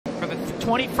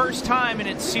21st time in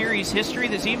its series history,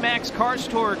 the ZMAX Cars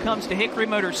Tour comes to Hickory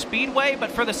Motor Speedway,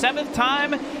 but for the 7th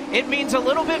time, it means a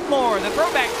little bit more. The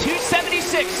Throwback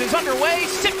 276 is underway.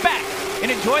 Sit back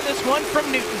and enjoy this one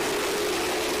from Newton.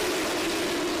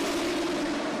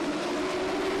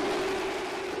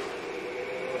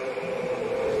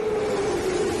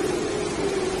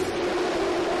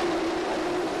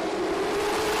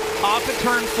 Off at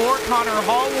turn 4, Connor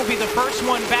Hall will be the first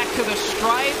one back to the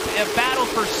stripe. A battle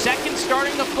for second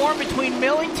starting to form between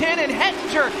Millington and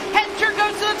Hettinger. Hettinger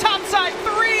goes to the top side,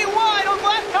 3 wide on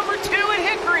lap number 2 at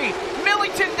Hickory.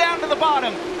 Millington down to the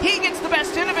bottom. He gets the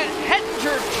best end of it.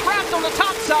 Hettinger trapped on the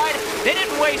top side. They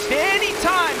didn't waste any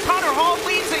time. Connor Hall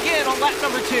leads again on lap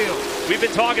number 2. We've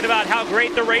been talking about how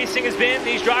great the racing has been.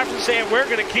 These drivers are saying we're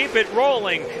going to keep it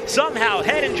rolling. Somehow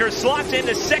Hettinger slots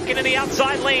into second in the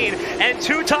outside lane, and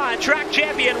two-time track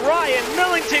champion Ryan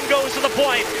Millington goes to the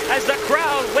point as the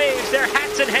crowd waves their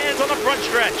hats and hands on the front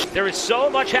stretch. There is so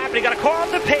much happening. Got a car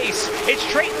on the pace. It's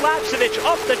Trayton Lapsevich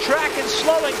up the track and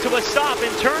slowing to a stop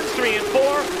in turns 3 and 4,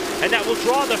 and that will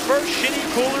draw the first Shitty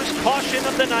Coolers caution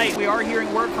of the night. We are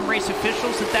hearing word from race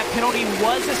officials that penalty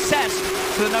was assessed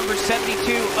to the number 72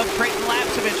 of Trayton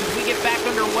Lapsevich. As we get back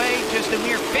underway, just a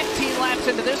mere 15 laps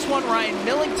into this one, Ryan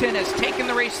Millington has taken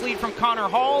the race lead from Connor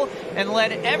Hall and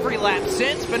led every lap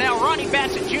since, but now Ronnie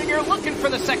Bassett Jr. looking for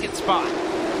the second spot.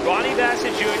 Ronnie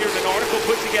Bassett Jr., in an article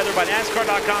put together by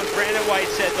NASCAR.com's Brandon White,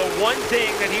 said the one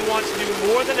thing that he wants to do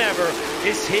more than ever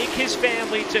is take his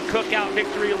family to Cookout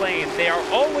Victory Lane. They are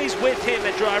always with him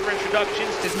at driver introductions.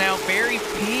 Is now Barry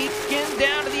peeking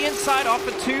down to the inside off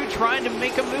of 2, trying to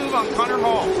make a move on Connor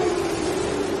Hall.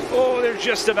 Oh, they're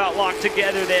just about locked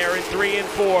together there in 3 and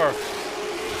 4.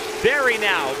 Barry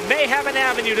now may have an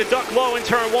avenue to duck low in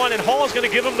turn 1, and Hall's going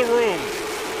to give him the room.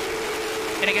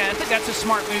 And again, I think that's a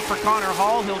smart move for Connor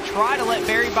Hall. He'll try to let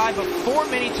Barry by before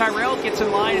Minnie Tyrell gets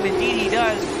in line, and indeed he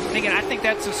does. And again, I think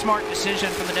that's a smart decision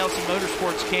from the Nelson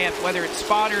Motorsports camp, whether it's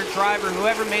spotter, driver,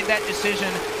 whoever made that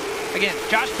decision. Again,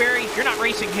 Josh Berry, you're not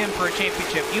racing him for a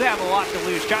championship. You have a lot to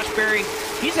lose. Josh Berry,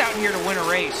 he's out here to win a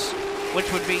race,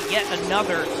 which would be yet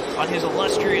another on his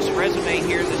illustrious resume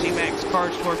here. The ZMAX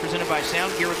Cars Tour presented by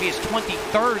Sound Gear would be his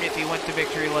 23rd if he went to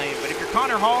Victory Lane. But if you're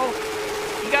Connor Hall,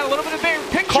 you got a little bit of a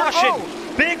picture. Caution! Oh.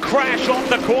 Big crash off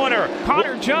the corner.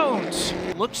 Connor Jones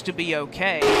looks to be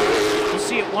okay. We'll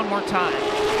see it one more time.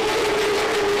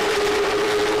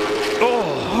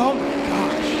 Oh my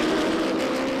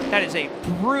gosh. That is a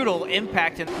brutal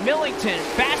impact. And Millington,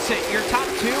 Bassett, your top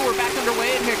 2. We're back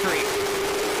underway at Hickory.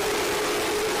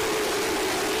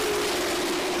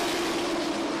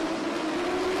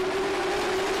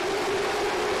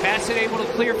 Bassett able to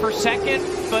clear for second,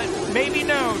 but maybe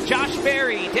no. Josh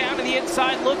Berry down to the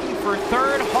inside looking for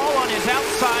third. Hall on his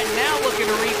outside, now looking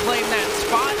to reclaim that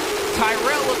spot.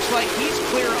 Tyrell looks like he's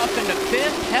clear up into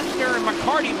 5th. Hefner and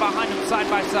McCarty behind him side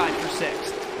by side for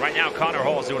 6th. Right now, Connor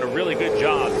Hall is doing a really good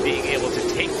job being able to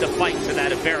take the fight to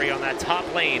that of Berry on that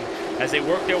top lane as they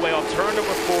work their way off turn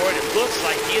number 4. And it looks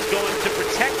like he is going to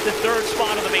protect the 3rd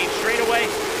spot on the main straightaway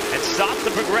and stop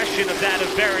the progression of that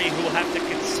of Berry, who will have to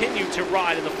continue to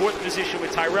ride in the 4th position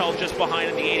with Tyrell just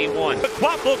behind in the 81. But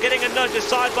Quapple getting a nudge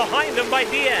aside behind him by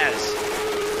Diaz.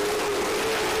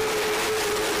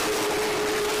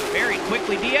 Very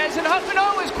quickly, Diaz and Huffman.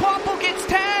 Oh, as Quapple gets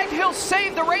tagged, he'll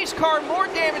save the race car. More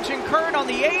damage incurred on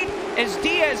the 8 as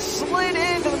Diaz slid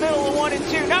into the middle of 1 and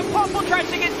 2. Now Quapple tries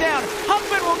to get down.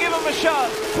 Huffman will give him a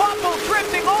shove. Quapple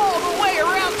drifting all the way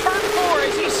around turn 4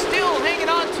 as he's still hanging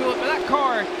on to it, but that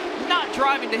car not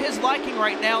driving to his liking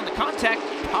right now, and the contact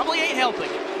probably ain't helping.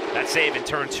 That save in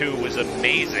turn 2 was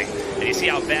amazing. And you see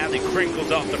how badly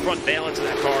crinkled up the front valence of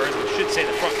that car is. We should say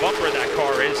the front bumper of that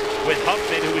car is, with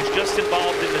Huffman, who is just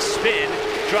involved in the spin,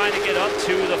 trying to get up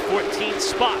to the 14th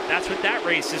spot. That's what that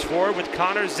race is for, with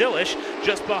Connor Zilish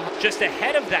just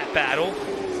ahead of that battle.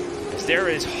 As there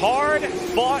is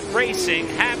hard-fought racing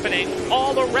happening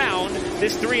all around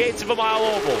this 3/8 of a mile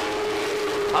oval.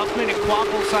 Huffman and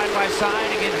Quapple side by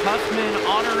side. Again, Huffman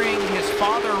honoring his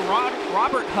father,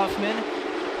 Robert Huffman,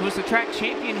 who was the track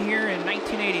champion here in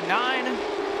 1989. In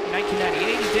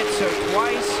 1998, he did so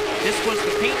twice. This was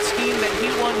the paint scheme that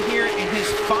he won here in his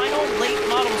final late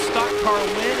model stock car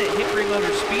win at Hickory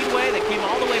Motor Speedway that came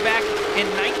all the way back in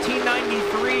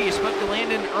 1993. You spoke to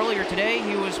Landon earlier today.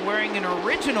 He was wearing an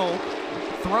original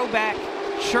throwback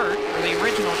shirt, or the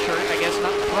original shirt, I guess,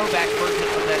 not the throwback version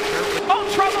of that shirt. Oh,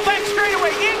 trouble back straightaway.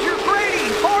 Andrew Grady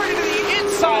hard into the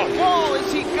inside wall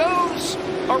as he goes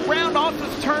around off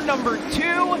of turn number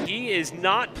 2. He is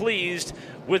not pleased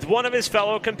with one of his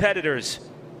fellow competitors.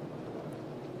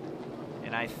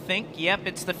 And I think, yep,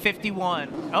 it's the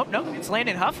 51. Oh, no, it's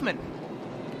Landon Huffman.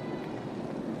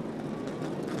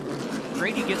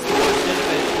 Grady gets the first end of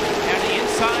it. Down the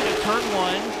inside of turn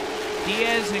one,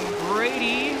 Diaz and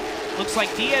Grady. Looks like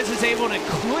Diaz is able to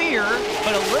clear,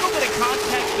 but a little bit of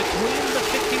contact between the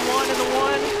 51 and the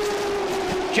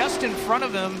 1 just in front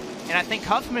of him. And I think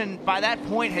Huffman, by that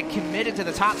point, had committed to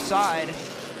the top side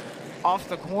off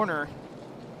the corner.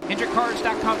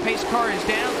 InjuredCars.com pace car is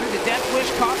down through the Death Wish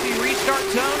Coffee restart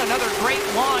zone. Another great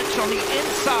launch on the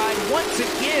inside once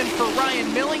again for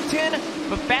Ryan Millington.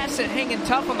 But Bassett hanging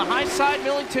tough on the high side.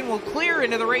 Millington will clear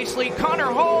into the race lead.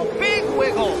 Connor Hall, big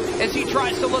wiggle as he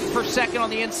tries to look for second on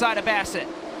the inside of Bassett.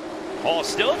 Hall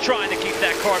still trying to keep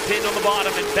that car pinned on the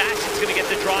bottom, and Bassett's going to get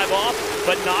the drive off,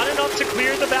 but not enough to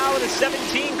clear the bow of the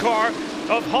 17 car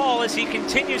of Hall as he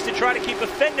continues to try to keep a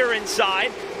fender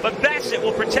inside, but Bassett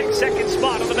will protect second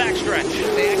spot on the backstretch.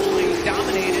 They actually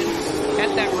dominated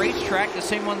at that racetrack, the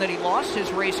same one that he lost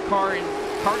his race car in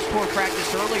CARS Tour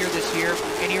practice earlier this year,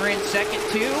 and he ran second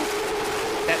too.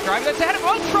 That driver that's had him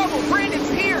on trouble, Brandon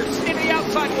Pierce into the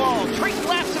outside wall. Trey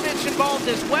Lasovich involved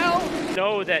as well.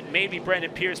 Know that maybe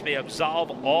Brandon Pierce may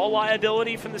absolve all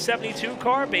liability from the 72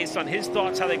 car based on his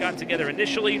thoughts how they got together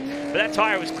initially, but that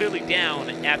tire was clearly down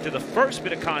after the first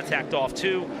bit of contact off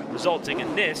two, resulting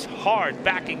in this hard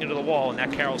backing into the wall in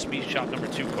that Carroll Speed Shop number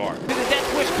 2 car. To the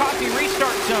Death Wish Coffee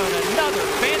restart zone, another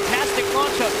fantastic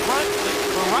launch up front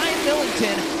for Ryan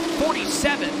Millington.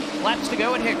 47 laps to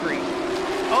go at Hickory.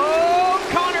 Oh,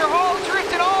 Connor Hall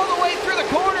drifted all the way through the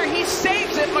corner. He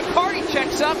saves it. McCarty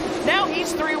checks up. Now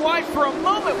he's 3 wide for a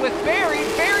moment with Barry.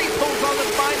 Barry pulls on the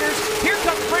binders. Here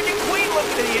comes Brendan Queen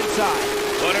looking to the inside.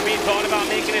 Butterbean thought about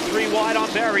making it 3 wide on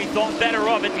Barry. Thought better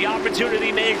of it. The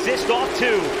opportunity may exist off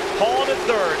 2. Hall to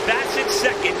 3rd. Bassett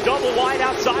 2nd. Double wide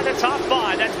outside the top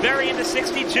 5. That's Barry in the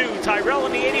 62. Tyrell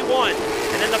in the 81.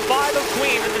 And then the 5 of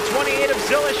Queen and the 28 of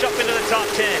Zilish up into the top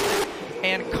 10.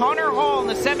 And Connor Hall in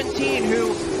the 17, who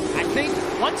I think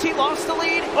once he lost the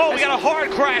lead. Oh, we got a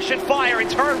hard crash and fire in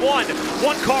turn 1.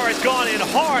 One car has gone in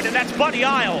hard, and that's Buddy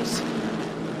Isles.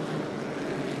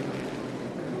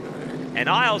 And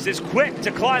Isles is quick to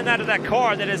climb out of that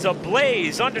car that is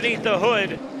ablaze underneath the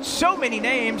hood. So many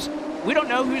names. We don't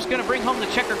know who's going to bring home the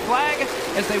checkered flag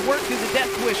as they work through the Death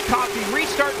Wish Coffee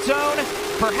restart zone.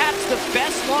 Perhaps the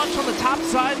best launch on the top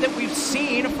side that we've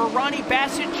seen for Ronnie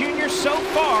Bassett Jr. so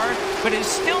far, but it's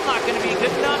still not going to be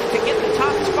good enough to get the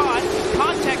top spot.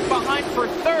 Contact behind for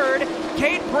 3rd.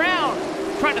 Cade Brown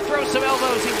trying to throw some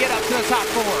elbows and get up to the top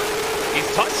 4. He's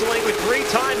tussling with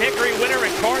 3-time Hickory winner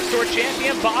and CARS Tour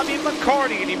champion Bobby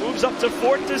McCarty, and he moves up to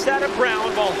 4th to that of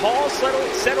Brown, while Hall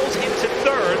settles into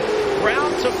 3rd.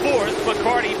 Brown to 4th,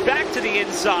 McCarty back to the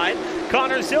inside.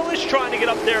 Connor Zilish trying to get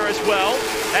up there as well,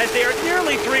 as they are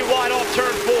nearly 3 wide off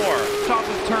turn 4. Top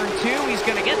of turn 2, he's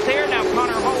going to get there. Now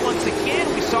Connor Hall once again,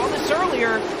 we saw this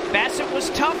earlier. Bassett was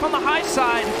tough on the high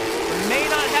side. May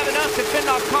not have enough to fend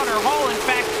off Connor Hall. In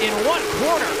fact, in 1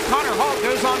 corner, Connor Hall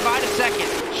goes on by to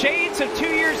 2nd. Shades of 2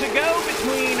 years ago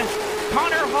between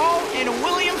Connor Hall and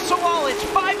William Sawalich.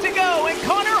 5 to go, and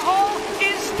Connor Hall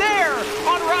is there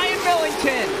on Ryan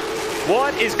Millington.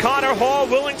 What is Connor Hall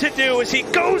willing to do as he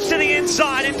goes to the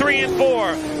inside in 3 and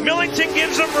 4? Millington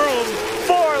gives him room.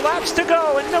 4 laps to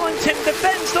go, and Millington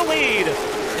defends the lead.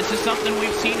 This is something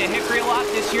we've seen at Hickory a lot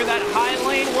this year, that high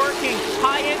lane working,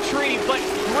 high entry, but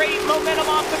great momentum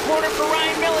off the corner for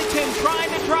Ryan Millington, trying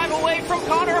to drive away from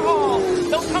Connor Hall.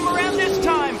 They'll come around this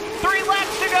time. 3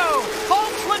 laps to go. Hall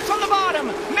slips on the bottom.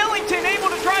 Millington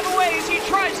able to drive away as he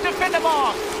tries to fend him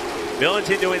off.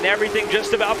 Millington doing everything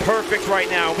just about perfect right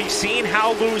now. We've seen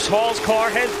how loose Hall's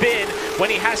car has been when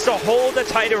he has to hold a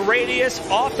tighter radius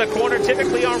off the corner,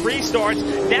 typically on restarts.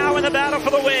 Now in the battle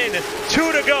for the win.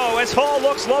 2 to go as Hall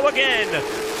looks low again.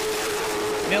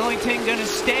 Millington going to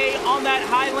stay on that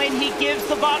high lane. He gives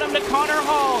the bottom to Connor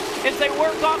Hall as they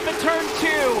work off of turn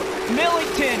 2.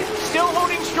 Millington still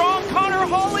holding strong. Connor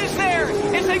Hall is there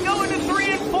as they go into 3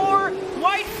 and 4.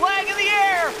 White flag in the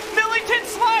air. Millington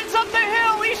slides up the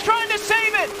hill. He's trying to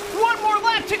save it. 1 more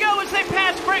lap to go as they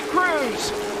pass Brent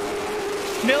Cruz.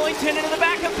 Millington into the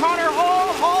back of Connor Hall.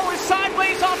 Hall is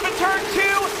sideways off of turn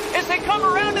 2 as they come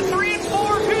around to 3 and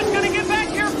 4. Who's going to get back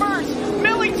here first?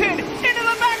 Millington into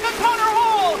the back of Connor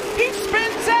Hall. He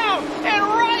spins out, and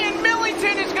Ryan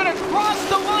Millington is going to cross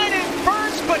the line in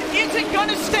first, but is it going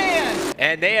to stand?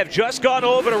 And they have just gone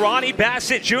over to Ronnie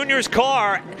Bassett Jr.'s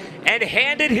car and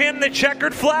handed him the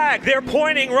checkered flag. They're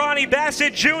pointing Ronnie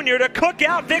Bassett Jr. to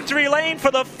Cookout Victory Lane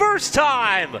for the first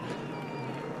time.